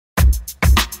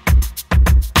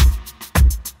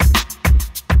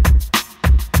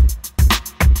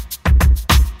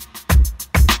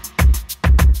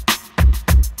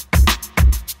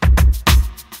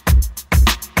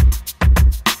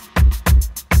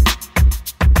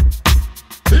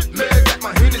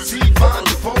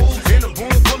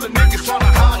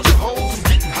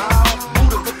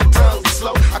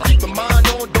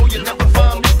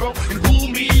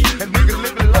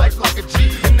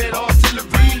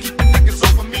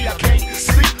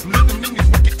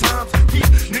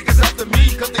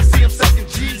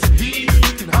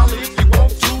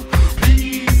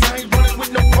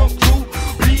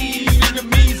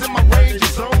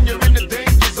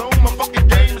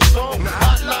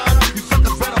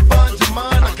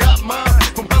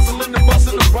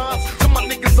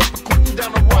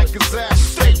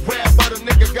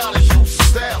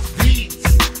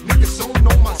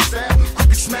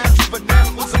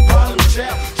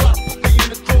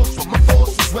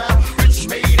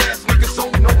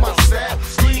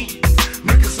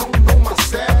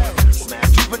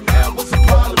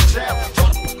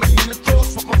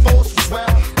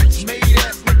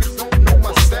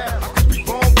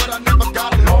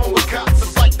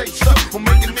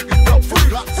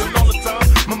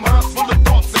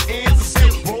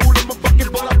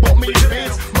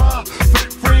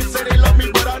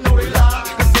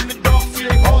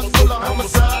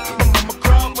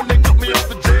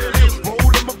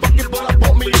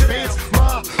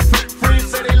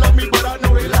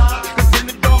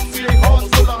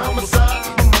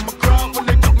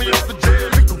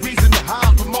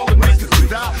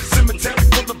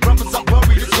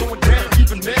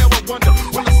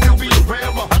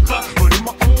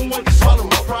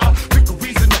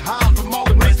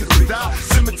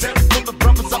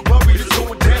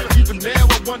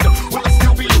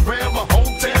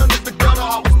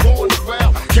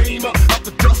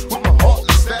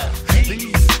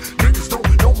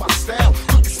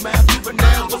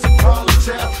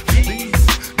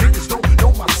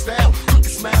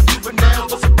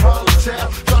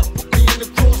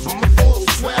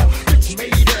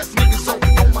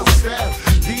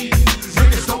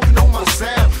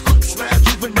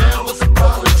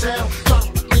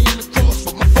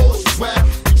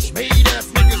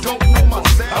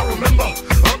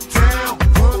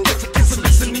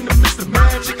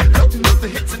the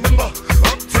hits and number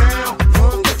uptown.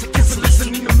 One got your kids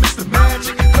listening to Mr.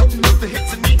 Magic. Cutting up the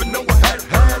hits and even know I had a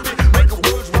habit. Making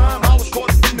words rhyme, I was caught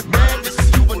up in the madness.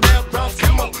 Juvenile grounds,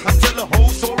 come on, I tell the whole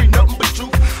story, nothing but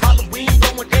truth. Halloween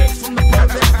going eggs from the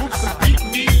project groups and beat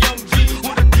me, young G,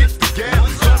 with a gift to gal.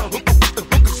 Trying to hook up with the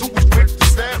hookers who was quick to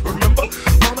stab. Remember,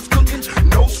 mama's cooking,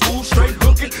 no school, straight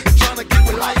looking, and trying to get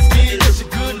with light skin, cause she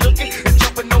good looking, and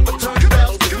jumping over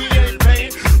turnstiles, cause we ain't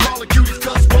paying. Calling cuties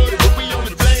cuss words, but we on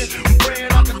the dance. I'm praying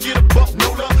I could get a buck, no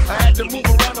luck. I had to move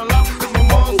around a lot, cause my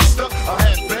mom was stuck. I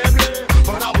had family,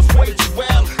 but I was way too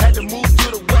wild. Had to move to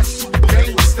the west, super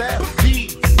gang with style.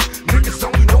 These niggas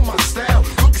don't know my style.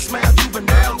 Look at smile,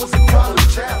 juvenile was a problem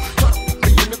child. Try to put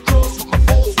me in the cross with my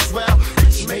force as well.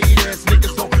 Bitch made ass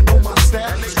niggas don't know my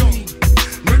style. These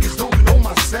niggas don't know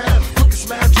my style. Look at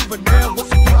smile, juvenile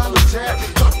was a problem child.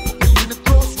 Try to put me in the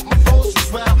cross with my force as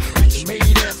well. Bitch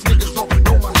made ass niggas don't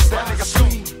know my style. These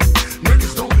niggas don't know my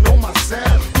style. Look at smile,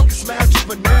 juvenile was a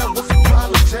problem child. Try to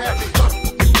put me in the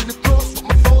cross with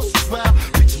my force as well.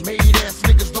 Bitch made ass niggas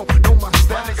don't know my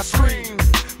style. Nigga scream,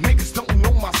 niggas don't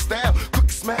know my style. Quick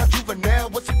smile, juvenile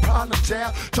was a problem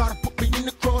child. Try to put me in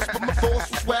the cross with my force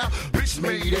as well. Bitch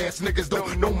made ass niggas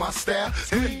don't know my style.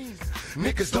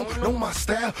 Niggas don't know my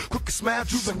style. Quick smile,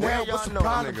 juvenile was a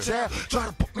problem child. Try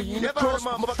to put me in the cross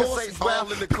with my force as well.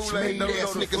 Bitch made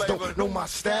ass niggas don't know my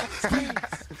style.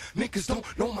 Niggas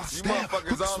don't know my style.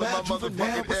 Quick smile,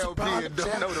 juvenile was a problem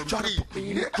child. Try to put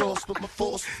me in the cross with my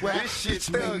force as well.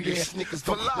 Bitch made ass niggas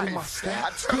don't know my style.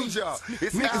 I told y'all,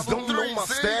 Niggas don't know my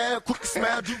style. Quick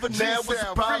smile, juvenile was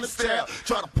a problem child.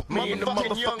 Try to put me in the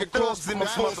motherfucking cross with my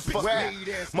force as well.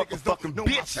 Motherfucking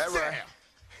bitch.